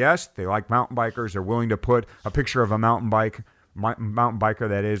yet. Yes, they like mountain bikers. They're willing to put a picture of a mountain biker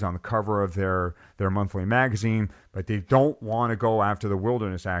that is on the cover of their monthly magazine, but they don't want to go after the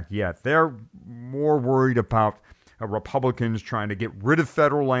Wilderness Act yet. They're more worried about Republicans trying to get rid of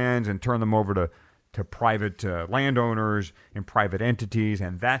federal lands and turn them over to private landowners and private entities,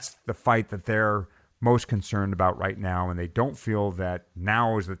 and that's the fight that they're most concerned about right now, and they don't feel that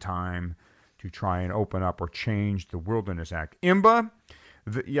now is the time to try and open up or change the Wilderness Act. IMBA,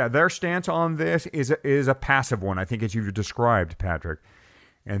 their stance on this is a passive one, I think, as you've described, Patrick.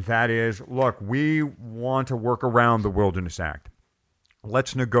 And that is, look, we want to work around the Wilderness Act.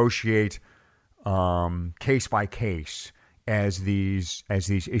 Let's negotiate case by case as these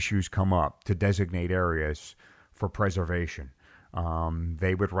issues come up to designate areas for preservation.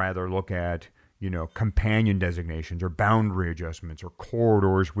 They would rather look at companion designations or boundary adjustments or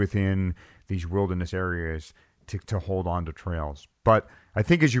corridors within these wilderness areas to hold on to trails. But I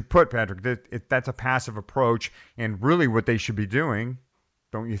think, as you put, Patrick, that's a passive approach, and really what they should be doing,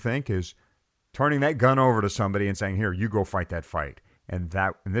 don't you think, is turning that gun over to somebody and saying, here, you go fight that fight. And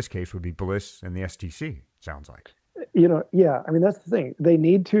that, in this case, would be Bliss and the STC, sounds like. That's the thing. They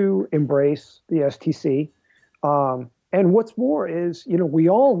need to embrace the STC. And what's more is, we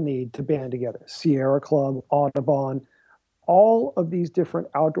all need to band together. Sierra Club, Audubon, all of these different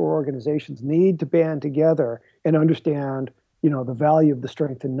outdoor organizations need to band together and understand, the value of the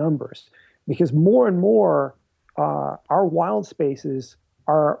strength in numbers. Because more and more, our wild spaces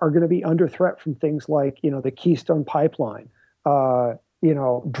are going to be under threat from things like, the Keystone Pipeline,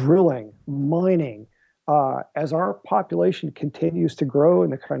 drilling, mining. As our population continues to grow in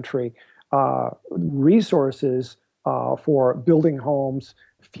the country, resources for building homes,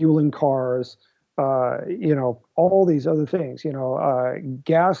 fueling cars, all these other things,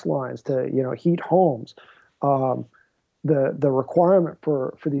 gas lines to, heat homes. The requirement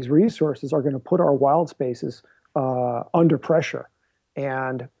for these resources are going to put our wild spaces under pressure.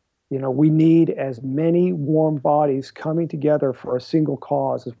 And, we need as many warm bodies coming together for a single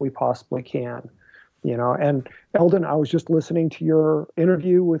cause as we possibly can. And Eldon, I was just listening to your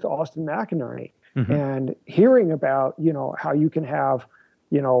interview with Austin McInerney and hearing about, how you can have,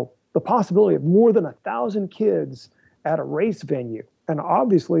 the possibility of more than 1,000 kids at a race venue. And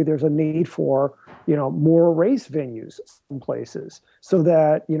obviously there's a need for, more race venues in places so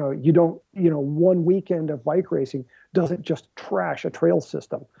that, you don't, one weekend of bike racing doesn't just trash a trail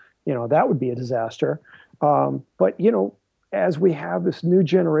system. That would be a disaster. But, as we have this new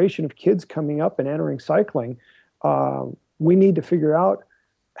generation of kids coming up and entering cycling, we need to figure out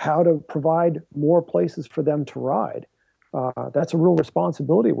how to provide more places for them to ride. That's a real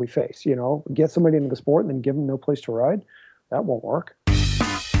responsibility we face. Get somebody into the sport and then give them no place to ride. That won't work.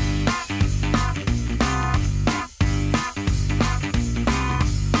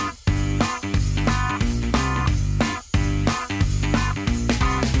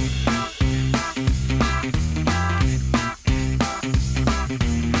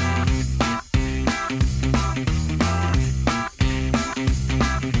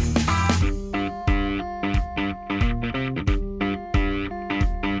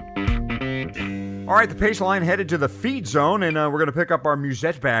 All right, the Paceline headed to the feed zone, and we're going to pick up our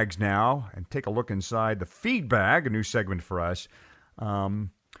musette bags now and take a look inside the feed bag, a new segment for us.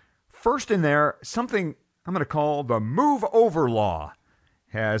 First in there, something I'm going to call the move over law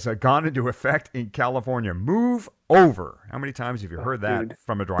has gone into effect in California. Move over. How many times have you heard that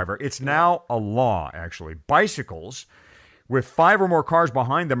from a driver? It's now a law, actually. Bicycles with 5 or more cars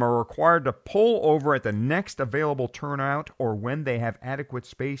behind them are required to pull over at the next available turnout or when they have adequate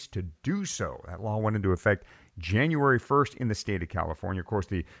space to do so. That law went into effect January 1st in the state of California. Of course,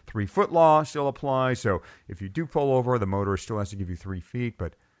 the 3-foot law still applies, so if you do pull over, the motorist still has to give you 3 feet.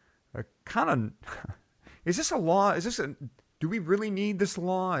 But is this a law? Do we really need this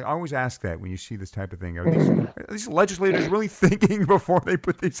law? I always ask that when you see this type of thing. Are these legislators really thinking before they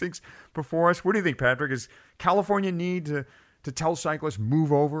put these things before us? What do you think, Patrick? Does California need to tell cyclists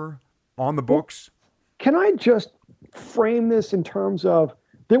move over on the books? Can I just frame this in terms of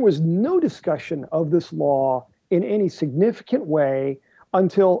there was no discussion of this law in any significant way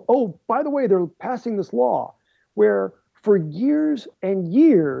until, oh, by the way, they're passing this law, where for years and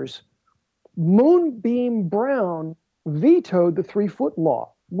years, Moonbeam Brown vetoed the 3-foot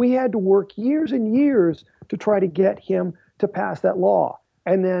law. We had to work years and years to try to get him to pass that law.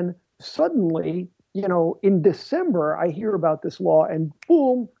 And then suddenly, in December, I hear about this law and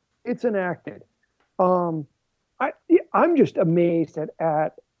boom, it's enacted. I'm just amazed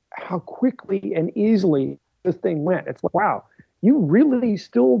at how quickly and easily this thing went. It's like, wow, you really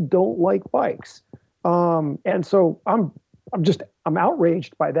still don't like bikes. And so I'm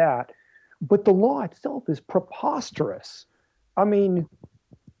outraged by that. But the law itself is preposterous. I mean,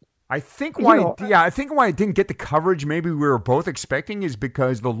 I think why it didn't get the coverage maybe we were both expecting is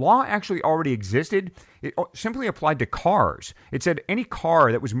because the law actually already existed. It simply applied to cars. It said any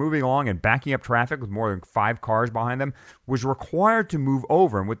car that was moving along and backing up traffic with more than 5 cars behind them was required to move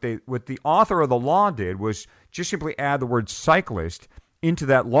over. And what the author of the law did was just simply add the word cyclist into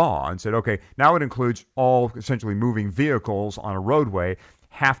that law and said, okay, now it includes all essentially moving vehicles on a roadway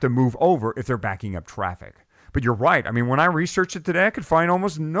have to move over if they're backing up traffic. But you're right. I mean, when I researched it today, I could find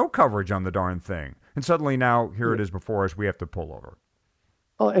almost no coverage on the darn thing. And suddenly now here it is before us. We have to pull over.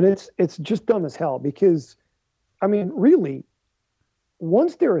 Oh, and it's just dumb as hell because, I mean, really,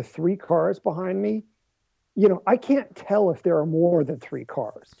 once there are 3 cars behind me, I can't tell if there are more than 3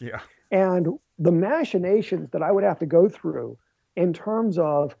 cars. Yeah. And the machinations that I would have to go through in terms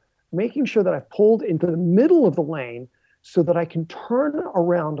of making sure that I've pulled into the middle of the lane so that I can turn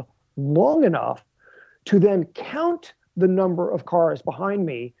around long enough to then count the number of cars behind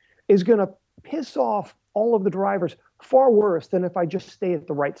me is going to piss off all of the drivers far worse than if I just stay at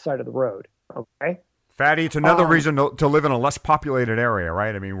the right side of the road. Okay. Fatty, it's another reason to live in a less populated area,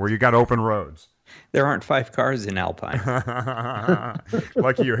 right? I mean, where you got open roads. There aren't 5 cars in Alpine.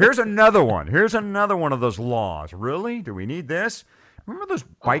 Lucky you. Here's another one. Here's another one of those laws. Really? Do we need this? Remember those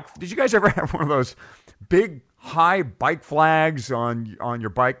did you guys ever have one of those big high bike flags on your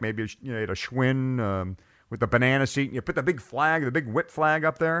bike? Maybe you had a Schwinn with the banana seat. And you put the big flag, the big whip flag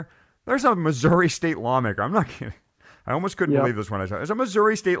up there. There's a Missouri state lawmaker. I'm not kidding. I almost couldn't believe this when I saw it. There's a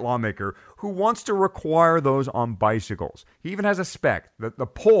Missouri state lawmaker who wants to require those on bicycles. He even has a spec that the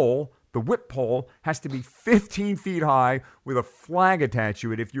pole The whip pole has to be 15 feet high with a flag attached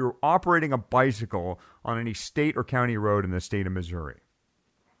to it if you're operating a bicycle on any state or county road in the state of Missouri.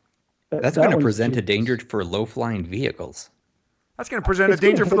 That's going to present a danger for low-flying vehicles. That's going to present a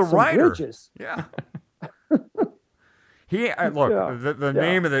danger for the rider. Bridges. Yeah. The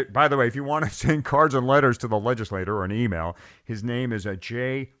name of it, by the way, if you want to send cards and letters to the legislator or an email, his name is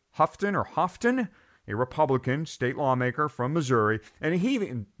Jay Houghton, a Republican state lawmaker from Missouri. And he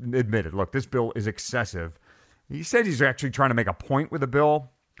even admitted, look, this bill is excessive. He said he's actually trying to make a point with the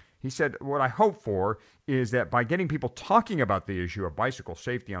bill. He said, what I hope for is that by getting people talking about the issue of bicycle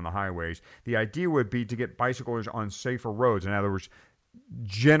safety on the highways, the idea would be to get bicyclers on safer roads. In other words,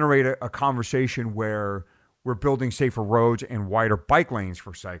 generate a conversation where we're building safer roads and wider bike lanes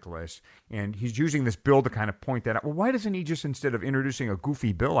for cyclists. And he's using this bill to kind of point that out. Well, why doesn't he just, instead of introducing a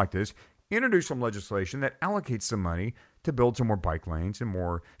goofy bill like this, introduce some legislation that allocates some money to build some more bike lanes and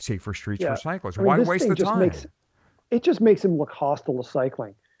more safer streets for cyclists? Why waste the time? It just makes him look hostile to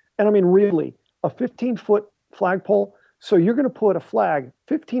cycling. And I mean, really, a 15-foot flagpole, so you're going to put a flag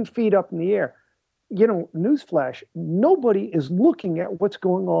 15 feet up in the air. You know, newsflash, nobody is looking at what's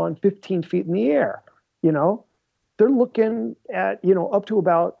going on 15 feet in the air. You know, they're looking at, up to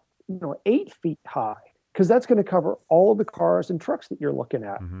about, 8 feet high, because that's going to cover all of the cars and trucks that you're looking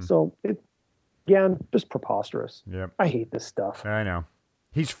at. Mm-hmm. So, again, just preposterous. Yep. I hate this stuff. I know.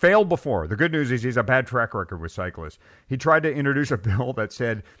 He's failed before. The good news is he's a bad track record with cyclists. He tried to introduce a bill that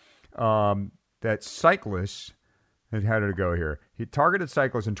said that cyclists, and how did it go here? He targeted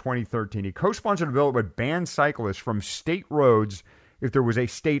cyclists in 2013. He co-sponsored a bill that would ban cyclists from state roads if there was a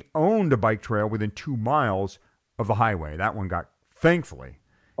state-owned bike trail within 2 miles of the highway. That one got, thankfully,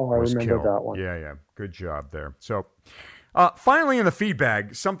 I remember killed. That one. Yeah. Good job there. So, finally in the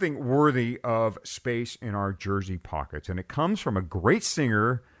feedback, something worthy of space in our jersey pockets. And it comes from a great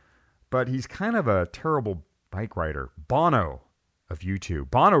singer, but he's kind of a terrible bike rider. Bono of U2.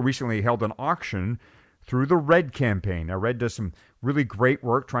 Bono recently held an auction through the RED campaign. Now, RED does some really great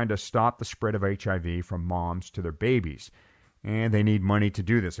work trying to stop the spread of HIV from moms to their babies. And they need money to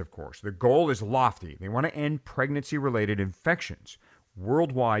do this, of course. The goal is lofty. They want to end pregnancy-related infections.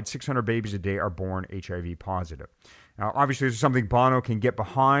 Worldwide, 600 babies a day are born HIV positive. Now, obviously, this is something Bono can get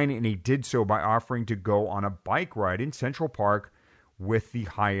behind, and he did so by offering to go on a bike ride in Central Park with the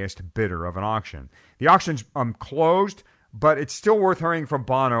highest bidder of an auction. The auction's closed, but it's still worth hearing from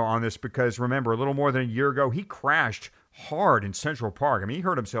Bono on this because, remember, a little more than a year ago, he crashed hard in Central Park. I mean, he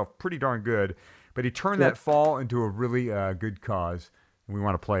hurt himself pretty darn good. But he turned that fall into a really good cause. And we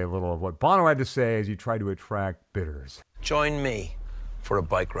want to play a little of what Bono had to say as he tried to attract bidders. Join me for a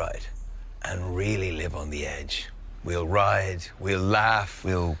bike ride and really live on the edge. We'll ride, we'll laugh,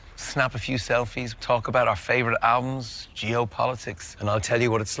 we'll snap a few selfies, talk about our favorite albums, geopolitics, and I'll tell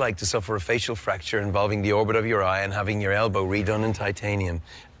you what it's like to suffer a facial fracture involving the orbit of your eye and having your elbow redone in titanium,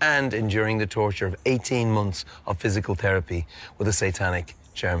 and enduring the torture of 18 months of physical therapy with a satanic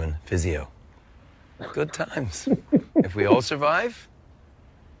German physio. Good times. If we all survive,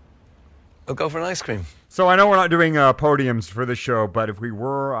 we'll go for an ice cream. So I know we're not doing podiums for the show, but if we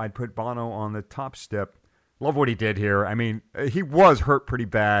were, I'd put Bono on the top step. Love what he did here. I mean, he was hurt pretty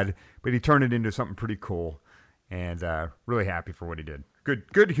bad, but he turned it into something pretty cool. And really happy for what he did.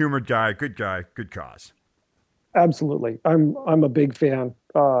 Good humored guy, good cause. Absolutely. I'm a big fan.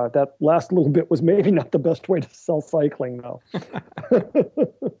 That last little bit was maybe not the best way to sell cycling, though.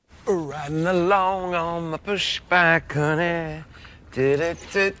 Riding along on my pushback, honey. You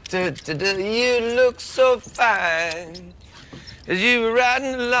look so fine as you were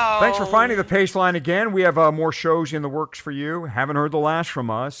riding along. Thanks for finding the Paceline again. We have more shows in the works for you. Haven't heard the last from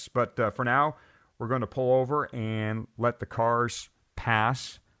us, but for now, we're going to pull over and let the cars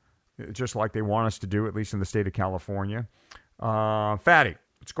pass, just like they want us to do, at least in the state of California. Fatty,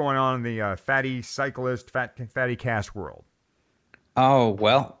 what's going on in the fatty cyclist, fatty cast world? Oh,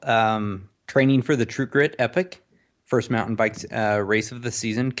 well, training for the True Grit Epic, first mountain bike race of the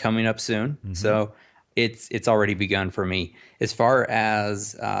season coming up soon. Mm-hmm. So it's already begun for me. As far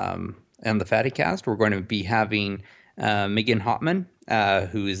as on the Fatty Cast, we're going to be having Megan Hopman,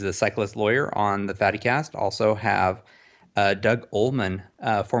 who is a cyclist lawyer, on the Fatty Cast. Also have Doug Ullman,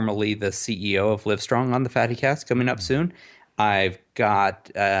 formerly the CEO of Livestrong, on the Fatty Cast coming up soon. I've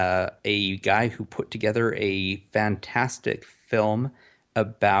got a guy who put together a fantastic film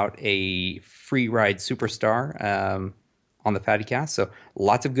about a free ride superstar on the Fatty Cast. So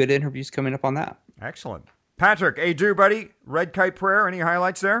lots of good interviews coming up on that. Excellent. Patrick, hey, do buddy, Red Kite Prayer, any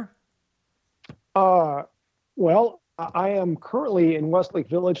highlights there? Well, I am currently in Westlake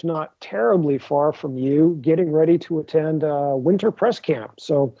Village, not terribly far from you, getting ready to attend winter press camp.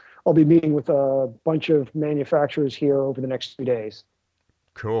 So I'll be meeting with a bunch of manufacturers here over the next 2 days.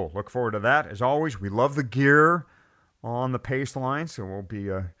 Cool. Look forward to that. As always, we love the gear on the Paceline, so we'll be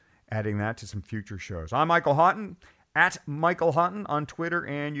adding that to some future shows. I'm Michael Houghton, at Michael Houghton on Twitter,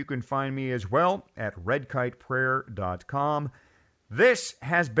 and you can find me as well at redkiteprayer.com. This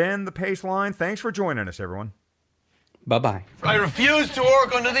has been the Paceline. Thanks for joining us, everyone. Bye-bye. I refuse to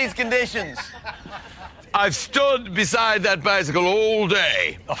work under these conditions. I've stood beside that bicycle all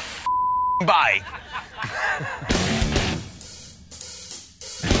day. A bike.